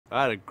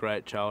I had a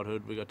great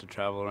childhood. We got to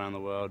travel around the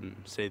world and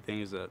see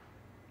things that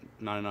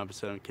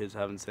 99% of kids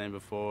haven't seen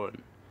before,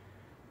 and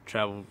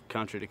travel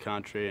country to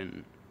country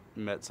and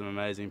met some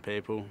amazing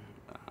people.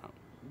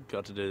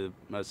 Got to do the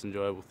most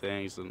enjoyable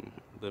things and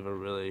live a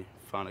really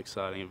fun,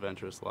 exciting,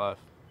 adventurous life.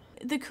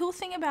 The cool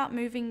thing about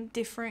moving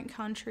different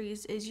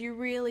countries is you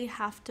really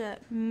have to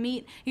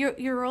meet,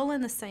 you're all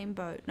in the same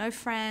boat. No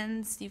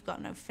friends, you've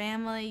got no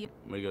family.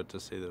 We got to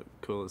see the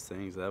coolest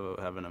things ever,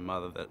 having a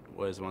mother that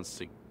always wants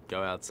to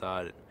go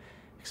outside,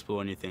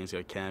 explore new things,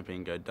 go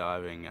camping, go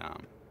diving,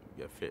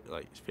 go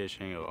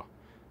fishing or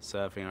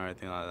surfing or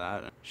anything like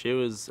that. She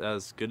was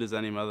as good as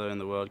any mother in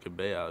the world could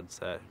be, I would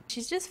say.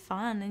 She's just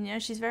fun,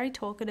 and she's very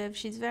talkative.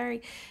 She's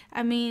very,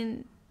 I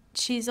mean,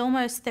 she's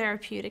almost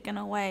therapeutic in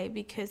a way,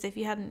 because if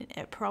you had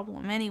a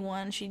problem,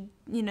 anyone, she'd,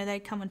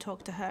 they'd come and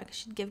talk to her, 'cause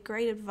she'd give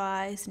great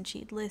advice and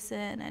she'd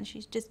listen, and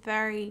she's just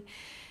very,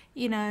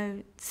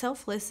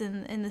 selfless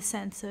in the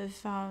sense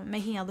of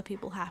making other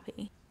people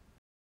happy.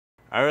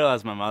 I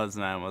realised my mother's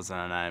name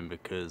wasn't her name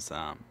because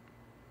I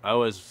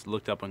always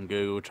looked up on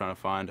Google trying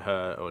to find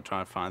her or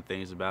trying to find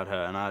things about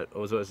her, and I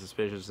was always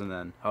suspicious, and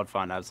then I would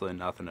find absolutely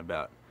nothing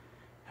about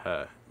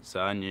her.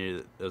 So I knew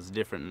that there was a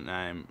different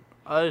name.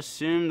 I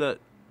assumed that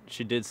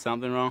she did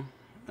something wrong.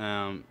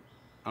 I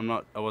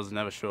was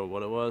never sure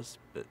what it was,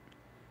 but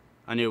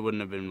I knew it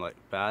wouldn't have been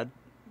bad,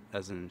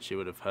 as in she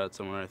would have hurt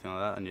someone or anything like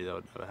that. I knew that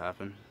would never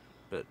happen.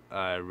 But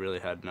I really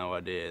had no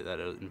idea that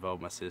it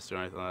involved my sister or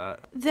anything like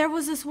that. There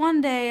was this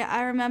one day,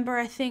 I remember,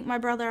 I think my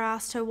brother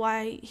asked her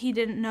why he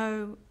didn't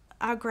know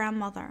our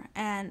grandmother,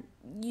 and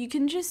you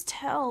can just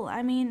tell.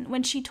 I mean,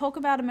 when she talked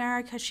about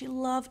America, she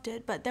loved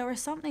it, but there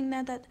was something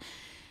there that,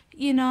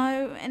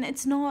 and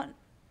it's not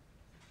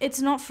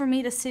for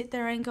me to sit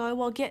there and go,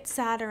 well, get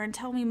sadder and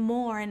tell me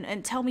more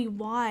and tell me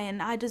why,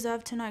 and I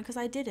deserve to know, because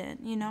I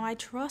didn't. I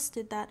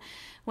trusted that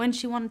when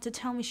she wanted to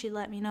tell me, she'd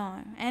let me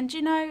know. And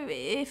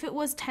if it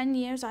was 10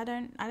 years, I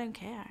don't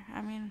care.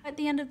 I mean, at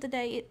the end of the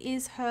day, it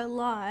is her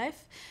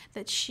life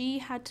that she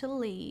had to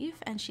leave,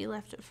 and she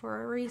left it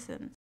for a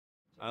reason.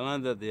 I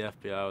learned that the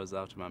FBI was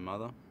after my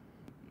mother.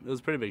 It was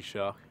a pretty big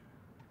shock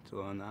to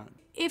learn that.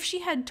 If she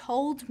had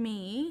told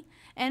me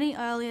any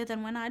earlier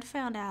than when I'd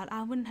found out,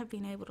 I wouldn't have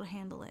been able to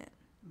handle it.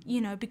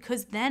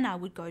 Because then I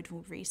would go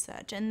to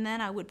research, and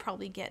then I would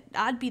probably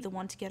I'd be the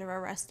one to get her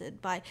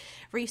arrested by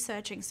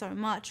researching so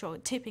much or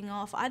tipping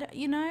off. It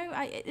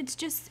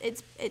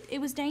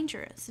was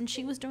dangerous, and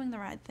she was doing the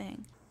right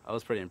thing. I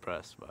was pretty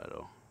impressed by it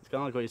all. It's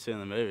kind of like what you see in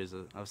the movies.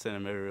 I've seen a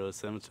movie really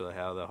similar to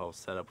how the whole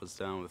setup was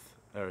done with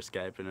her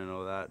escaping and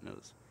all that, and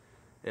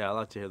I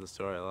like to hear the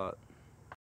story a lot.